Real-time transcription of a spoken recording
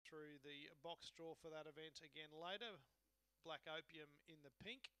the box draw for that event again later. Black Opium in the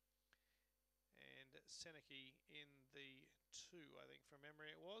pink and Seneca in the 2, I think from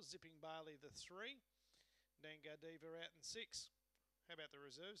memory it was. Zipping Barley the 3. Dango Diva out in 6. How about the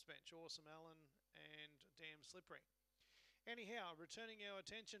reserves bench? Awesome Allen and Damn Slippery. Anyhow, returning our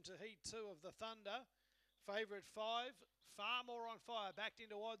attention to Heat 2 of the Thunder. Favourite 5, Far More on Fire, backed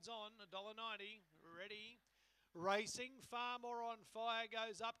into odds on, $1.90, ready. Racing, Far More on Fire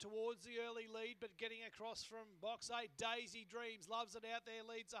goes up towards the early lead, but getting across from box 8. Daisy Dreams loves it out there,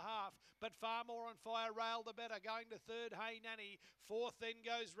 leads a half, but Far More on Fire railed the better, going to 3rd, Hey Nanny. 4th then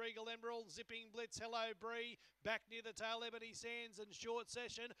goes Regal Emerald, Zipping Blitz, Hello Bree, back near the tail, Ebony Sands and Short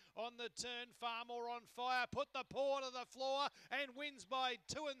Session. On the turn, Far More on Fire put the paw to the floor and wins by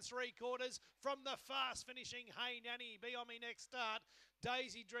 2 3/4 from the fast finishing Hey Nanny. Be on me next start.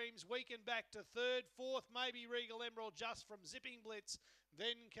 Daisy Dreams weakened back to 3rd, 4th maybe Regal Emerald just from Zipping Blitz.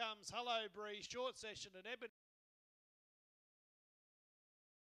 Then comes Hello Bree, Short Session and Ebony.